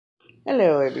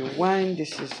Hello, everyone.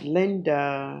 This is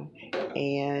Linda,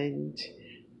 and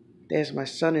there's my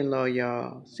son-in-law,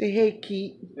 y'all. Say hey,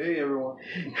 Keith. Hey everyone.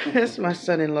 That's my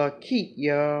son-in-law, Keith,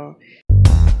 y'all.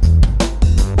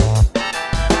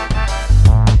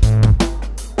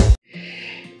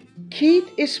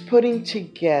 Keith is putting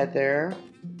together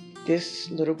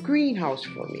this little greenhouse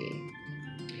for me.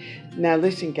 Now,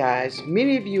 listen, guys.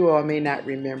 Many of you all may not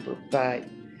remember, but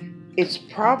it's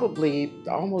probably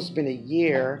almost been a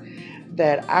year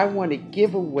that I want to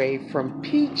give away from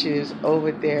Peaches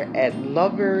over there at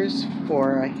Lovers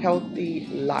for a Healthy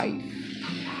Life.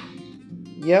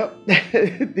 Yep,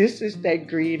 this is that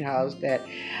greenhouse that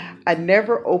I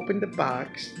never opened the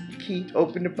box. Keith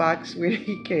opened the box when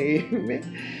he came,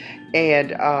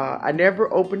 and I never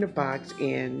opened the box,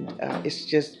 and it's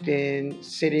just been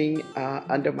sitting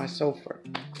under my sofa.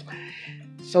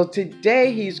 So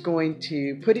today he's going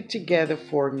to put it together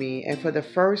for me, and for the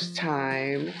first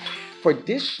time for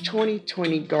this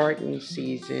 2020 gardening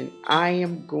season, I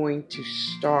am going to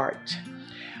start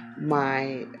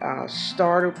my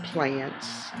starter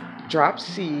plants, drop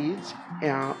seeds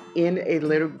in a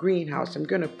little greenhouse. I'm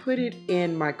going to put it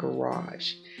in my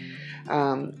garage.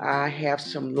 I have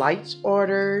some lights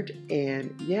ordered,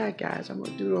 and yeah, guys, I'm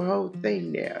going to do the whole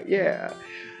thing now. Yeah.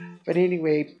 But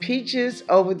anyway, Peaches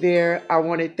over there, I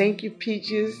want to thank you,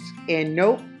 Peaches. And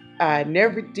nope, I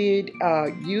never did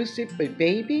use it, but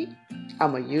baby,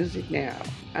 I'm going to use it now.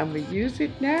 I'm going to use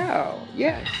it now.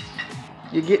 Yes.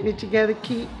 You getting it together,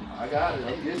 Keith? I got it.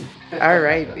 I'm getting it. All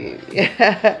right, baby.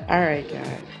 All right,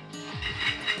 guys.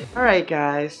 All right,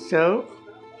 guys. So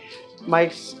my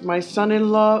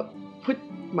son-in-law put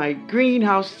my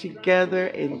greenhouse together,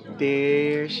 and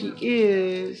there she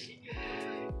is.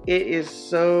 It is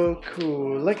so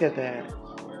cool. Look at that.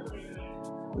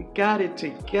 We got it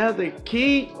together,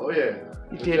 Keith. Oh yeah.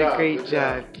 You Good did job, a great good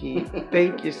job, job. Keith.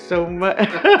 Thank you so much.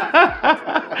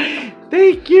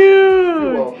 Thank You're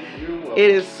you. welcome. You're welcome. It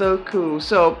is so cool.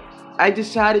 So I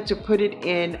decided to put it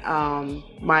in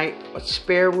my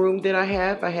spare room that I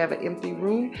have. I have an empty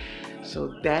room.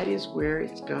 So that is where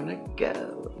it's gonna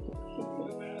go.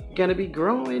 Gonna be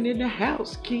growing in the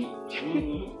house, Keith.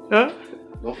 Huh?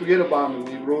 Don't forget about me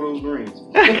when you grow those greens.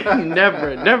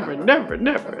 Never, never, never,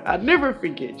 never. I never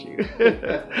forget you.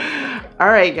 All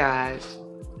right, guys.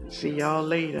 See y'all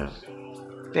later.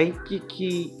 Thank you,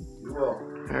 Keith. You're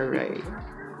welcome. All right.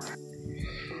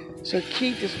 So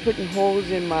Keith is putting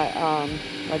holes in my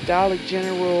my Dollar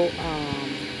General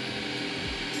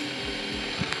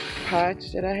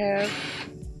pots that I have.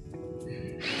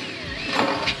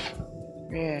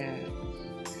 Yeah.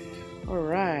 All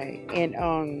right. And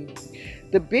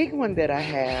the big one that I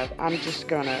have, I don't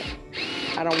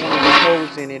want any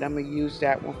holes in it. I'm gonna use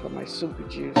that one for my super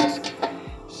juice.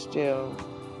 Still,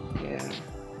 yeah.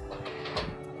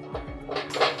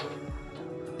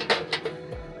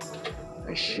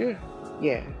 I should.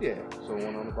 Yeah. Yeah. So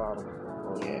one on the bottom.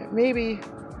 Yeah. Maybe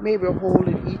a hole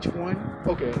in each one.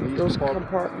 Okay. Those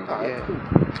compartments. All right, Yeah. cool.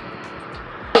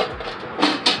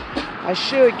 I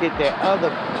should get that other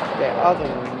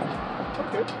one.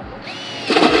 Okay.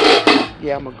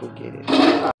 Yeah, I'm gonna go get it.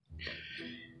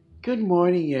 Good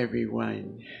morning,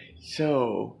 everyone.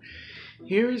 So,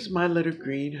 here is my little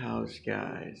greenhouse,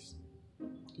 guys.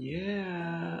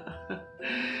 Yeah.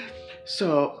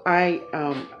 So I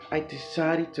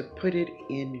decided to put it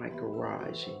in my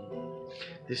garage.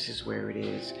 This is where it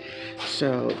is.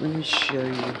 So let me show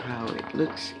you how it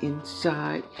looks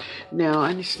inside. Now I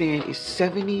understand it's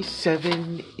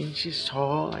 77 inches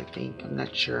tall, I think. I'm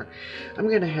not sure. I'm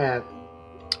gonna have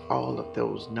all of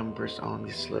those numbers on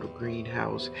this little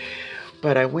greenhouse.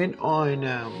 But I went on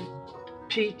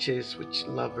Peaches, which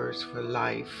Lovers for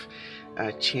Life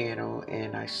channel,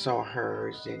 and I saw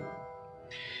hers, and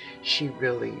she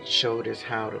really showed us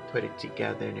how to put it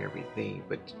together and everything.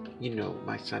 But you know,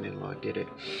 my son-in-law did it.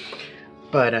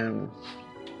 But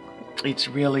it's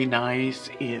really nice.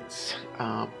 It's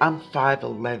I'm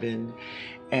 5'11",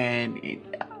 and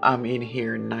I'm in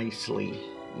here nicely.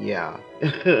 Yeah,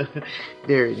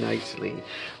 very nicely.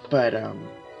 But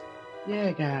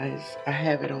yeah, guys, I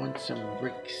have it on some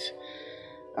bricks,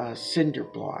 cinder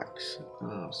blocks,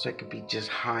 so it could be just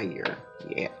higher.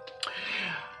 Yeah.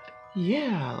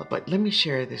 Yeah, but let me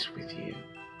share this with you.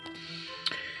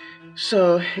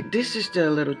 So this is the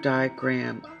little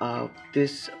diagram of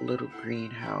this little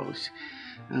greenhouse.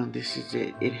 This is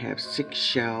it. It has 6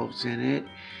 shelves in it,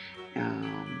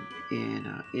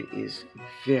 and it is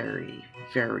very,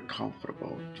 very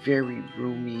comfortable, very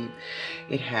roomy.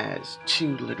 It has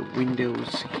 2 little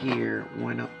windows here,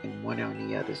 one up and one on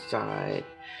the other side,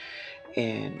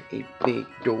 and a big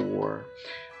door.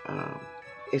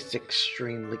 it's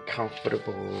extremely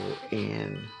comfortable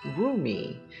and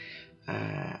roomy.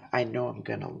 I know I'm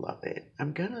gonna love it.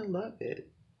 I'm gonna love it.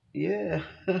 Yeah.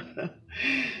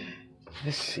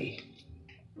 Let's see.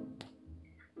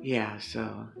 Yeah,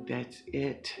 so that's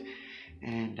it.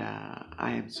 And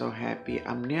I am so happy.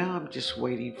 I'm just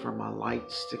waiting for my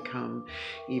lights to come.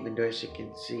 Even though, as you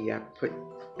can see, I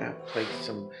placed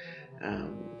some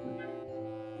um,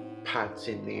 pots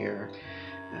in there.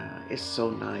 It's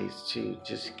so nice to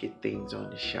just get things on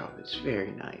the shelf. It's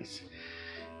very nice.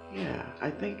 Yeah, I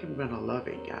think I'm gonna love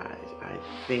it, guys. I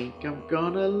think I'm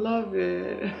gonna love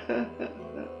it.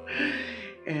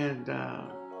 And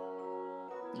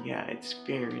yeah, it's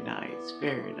very nice,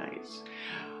 very nice.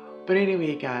 But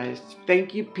anyway, guys,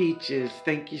 thank you, Peaches.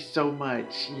 Thank you so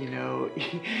much. You know,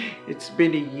 it's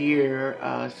been a year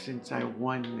since I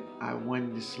won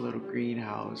this little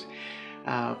greenhouse.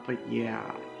 But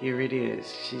yeah, here it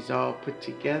is. She's all put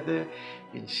together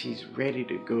and she's ready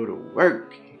to go to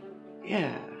work.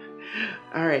 Yeah.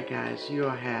 All right, guys, you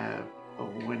all have a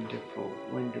wonderful,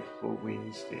 wonderful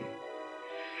Wednesday.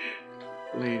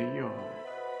 Later,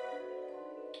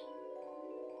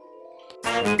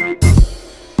 y'all.